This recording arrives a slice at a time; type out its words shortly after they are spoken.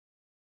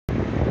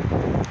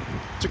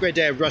It's a great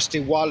day at Rusty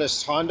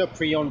Wallis Honda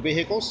pre-owned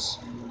vehicles.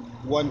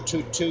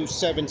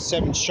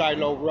 12277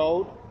 Shiloh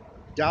Road,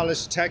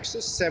 Dallas,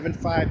 Texas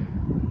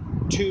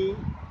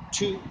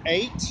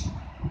 75228.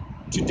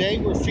 Today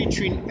we're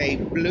featuring a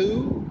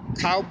blue,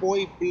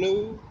 cowboy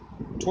blue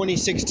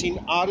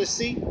 2016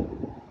 Odyssey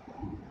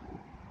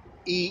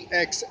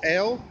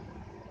EXL.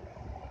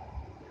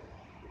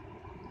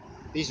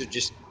 These are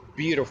just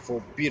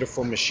beautiful,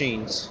 beautiful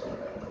machines.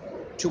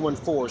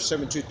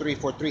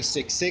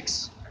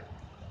 214-723-4366.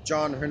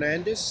 John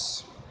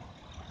Hernandez.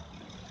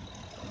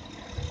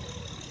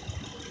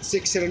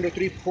 6-cylinder,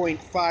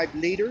 3.5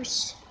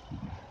 liters.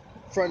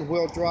 Front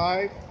wheel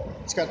drive.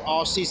 It's got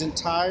all season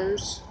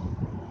tires.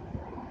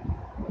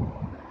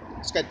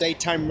 It's got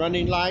daytime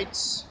running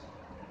lights.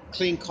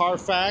 Clean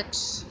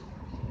Carfax.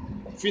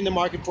 If you're in the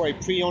market for a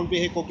pre-owned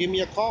vehicle, give me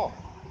a call.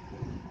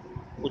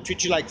 We'll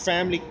treat you like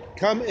family.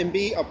 Come and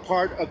be a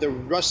part of the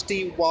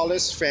Rusty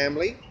Wallis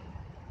family.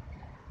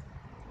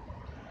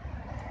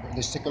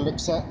 Let's take a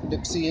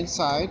look-see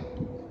inside.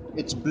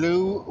 It's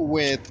blue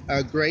with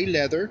gray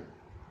leather.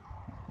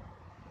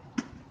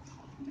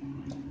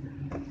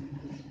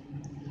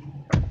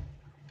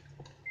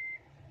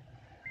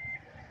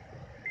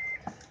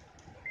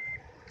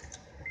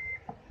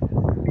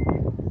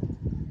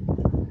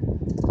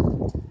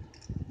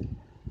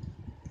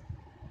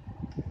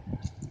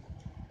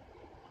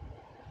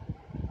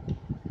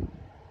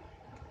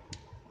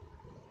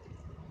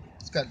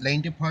 It's got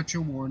lane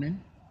departure warning.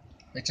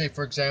 Let's say,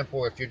 for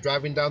example, if you're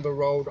driving down the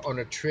road on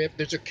a trip,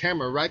 there's a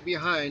camera right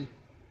behind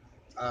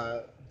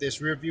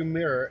this rear view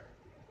mirror,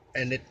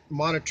 and it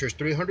monitors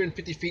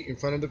 350 feet in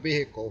front of the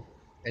vehicle.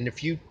 And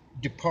if you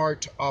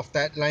depart off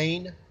that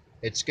lane,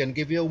 it's going to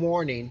give you a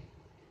warning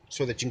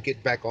so that you can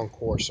get back on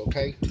course,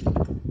 okay?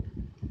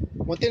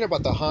 One thing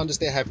about the Hondas,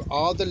 they have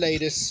all the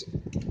latest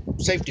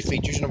safety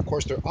features, and of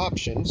course their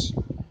options.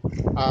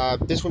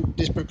 This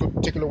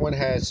particular one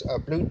has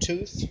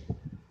Bluetooth,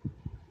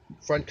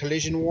 front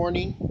collision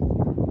warning.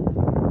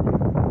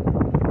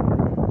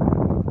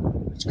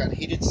 It's got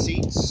heated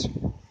seats,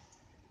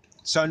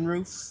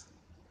 sunroof,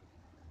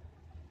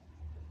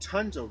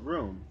 tons of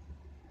room.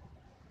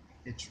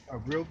 It's a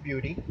real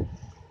beauty.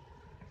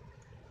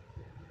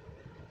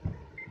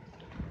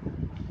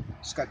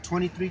 It's got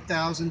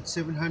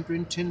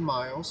 23,710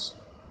 miles.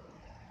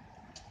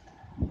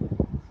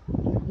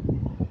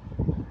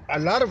 A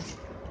lot of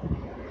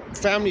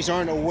families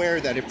aren't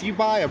aware that if you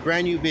buy a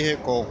brand new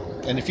vehicle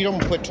and if you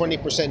don't put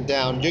 20%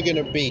 down, you're going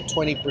to be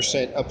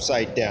 20%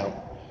 upside down,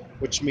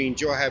 which means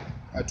you'll have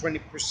a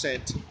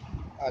 20%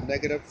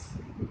 negative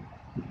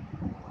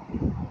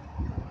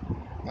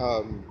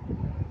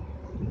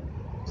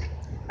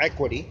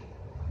equity.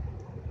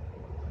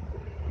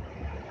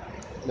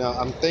 Now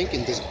I'm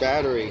thinking this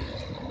battery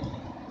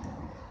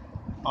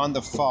on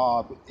the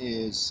fob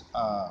is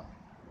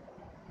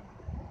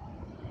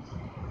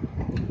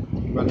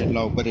running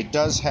low, but it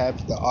does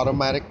have the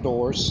automatic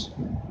doors.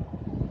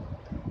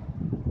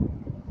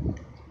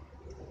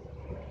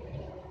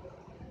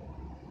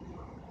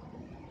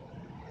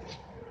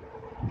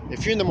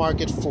 If you're in the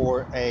market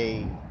for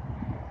a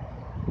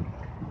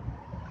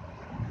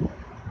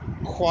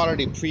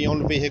quality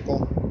pre-owned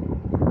vehicle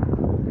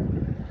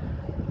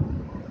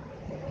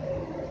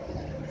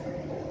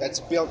that's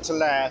built to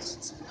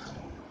last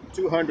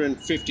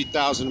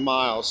 250,000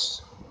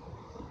 miles,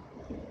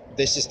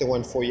 this is the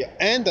one for you.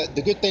 And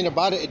the good thing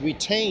about it, it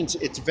retains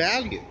its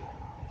value,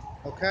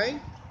 okay?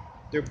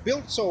 They're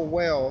built so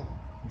well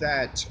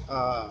that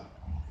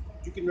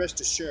you can rest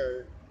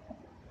assured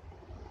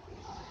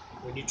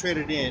when you trade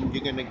it in,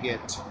 you're gonna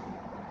get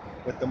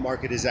what the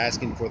market is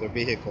asking for the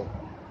vehicle.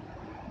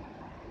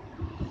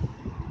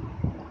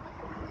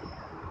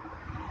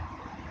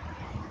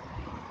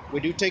 We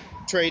do take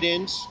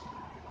trade-ins.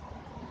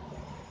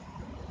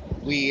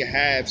 We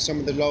have some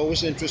of the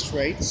lowest interest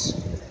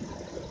rates.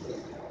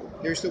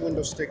 Here's the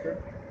window sticker,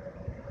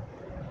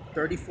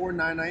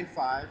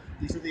 $34,995.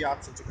 These are the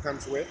options it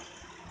comes with.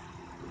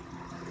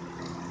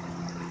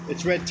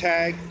 It's red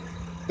tag,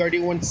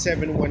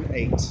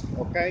 31718,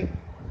 okay?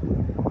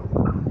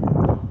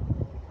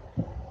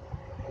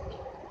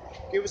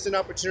 Give us an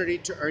opportunity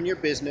to earn your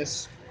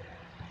business.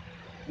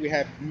 We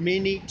have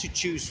many to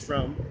choose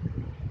from.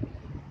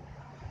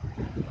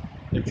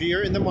 If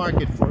you're in the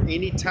market for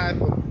any type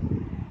of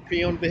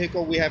pre-owned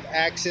vehicle, we have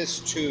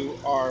access to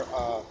our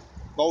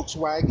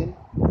Volkswagen,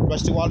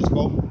 Rusty Wallis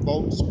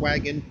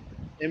Volkswagen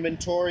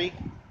inventory.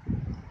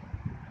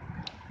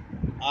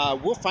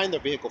 We'll find the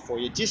vehicle for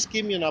you. Just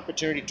give me an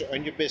opportunity to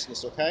earn your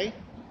business, okay?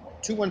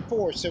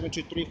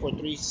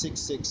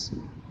 214-723-4366,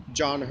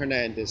 John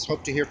Hernandez.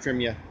 Hope to hear from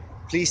you.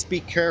 Please be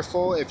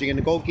careful. If you're going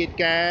to go get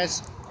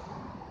gas,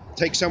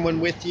 take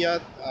someone with you.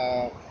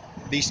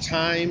 These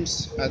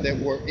times that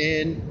we're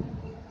in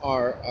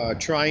are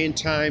trying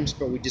times,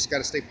 but we just got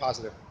to stay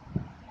positive.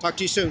 Talk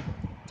to you soon.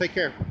 Take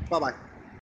care. Bye-bye.